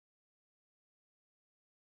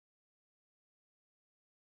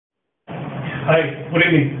Hi, good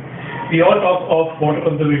evening. We all talk of water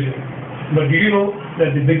conservation, but did you know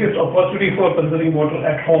that the biggest opportunity for conserving water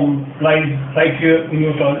at home lies right here in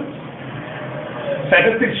your toilets?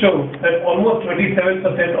 Statistics show that almost 27%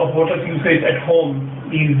 of water usage at home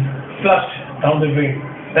is flushed down the drain.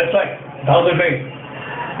 That's right, down the drain.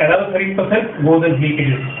 Another 30% goes in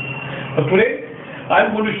leakages. So today,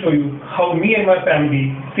 I'm going to show you how me and my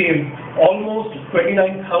family save almost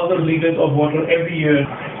 29,000 liters of water every year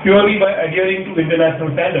purely by adhering to international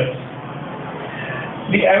standards.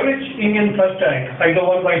 The average Indian flush tank, like the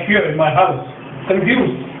one right here in my house,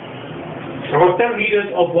 consumes about 10 liters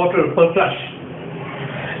of water per flush.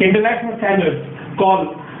 International standards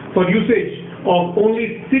call for usage of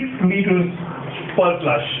only 6 liters per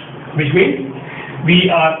flush, which means we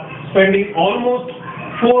are spending almost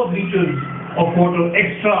 4 liters of water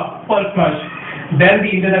extra per flush than the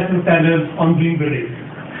international standards on green buildings.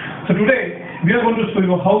 So today, we are going to show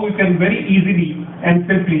you how you can very easily and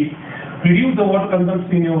simply reduce the water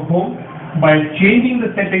consumption in your home by changing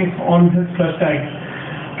the settings on this flush tank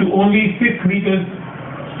to only 6 liters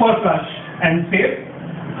per flush and save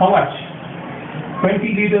how much?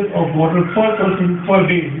 20 liters of water per person per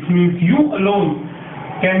day, which means you alone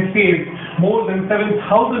can save more than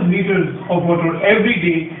 7,000 liters of water every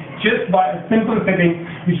day just by a simple setting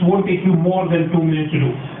which won't take you more than 2 minutes to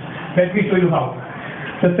do. Let me show you how.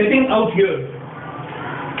 The setting out here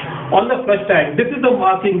on the flush tank, this is the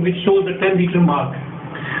marking which shows the 10 liter mark.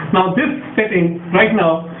 Now this setting right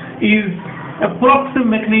now is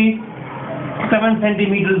approximately 7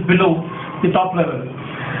 centimeters below the top level.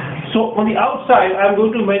 So on the outside, I'm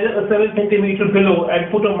going to measure a 7 centimeter below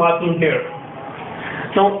and put a marking here.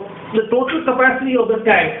 Now the total capacity of the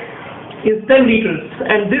tank is 10 liters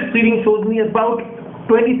and this reading shows me about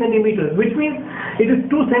 20 centimeters, which means it is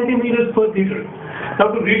 2 centimeters per liter.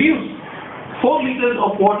 Now to reduce 4 liters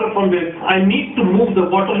of water from this, I need to move the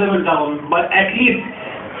water level down by at least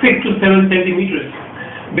 6 to 7 centimeters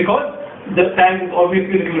because the tank is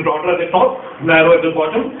obviously a little broader at the top, narrow at the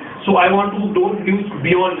bottom, so I want to don't reduce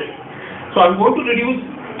beyond it. So I'm going to reduce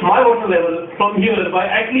my water level from here by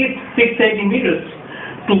at least 6 centimeters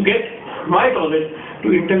to get my toilet to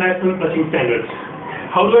international flushing standards.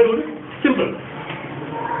 How do I do it? Simple.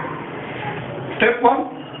 Step 1,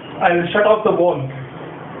 I will shut off the valve.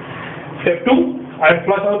 Step 2, I will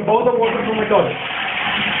flush out all the water from my toilet.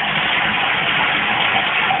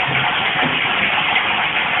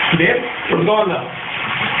 There, it's gone now.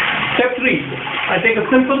 Step 3, I take a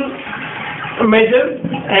simple measure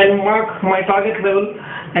and mark my target level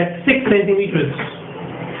at 6 centimeters.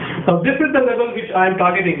 Now this is the level which I am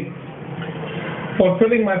targeting for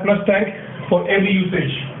filling my flush tank for every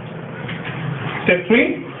usage. Step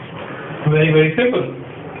 3, very simple.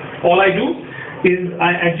 All I do is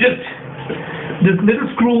I adjust this little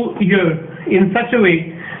screw here in such a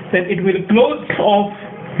way that it will close off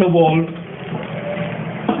the valve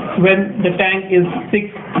when the tank is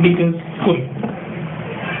 6 liters full.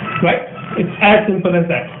 Right? It's as simple as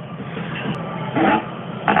that.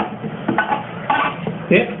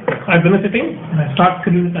 Okay, I've done a setting and I start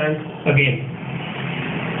filling the tank again.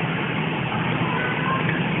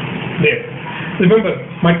 There. Remember,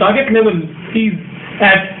 my target level is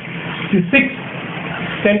at 6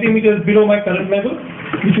 centimeters below my current level,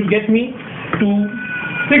 which will get me to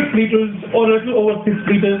 6 liters or a little over 6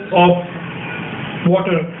 liters of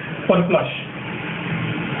water per flush.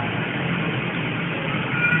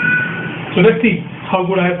 So let's see how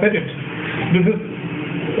good I have set it. This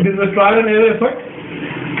is a trial and error effort.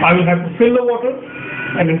 I will have to fill the water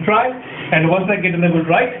and then try, and once I get the level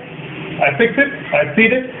right, I fix it, I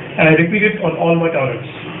feed it, and I repeat it on all my toilets.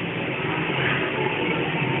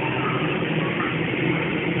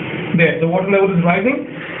 There, the water level is rising,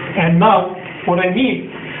 and now what I need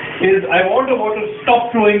is I want the water to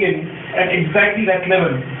stop flowing in at exactly that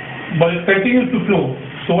level, but it continues to flow.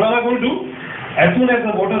 So what am I going to do? As soon as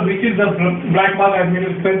the water reaches the black mark I've made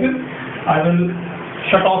expensive, I will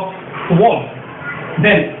shut off the valve.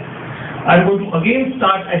 Then I'm going to again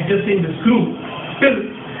start adjusting the screw till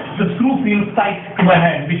the screw feels tight to my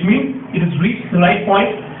hand, which means it has reached the right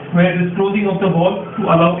point where it is closing of the valve to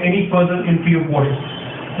allow any further entry of water.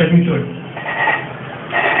 Let me show you.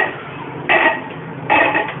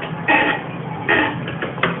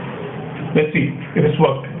 Let's see if it's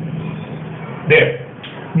worked. There.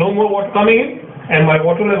 No more water coming in, and my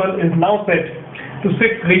water level is now set to 6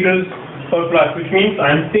 liters per flush, which means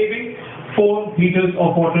I am saving 4 liters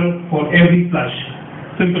of water for every flush.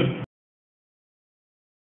 Simple.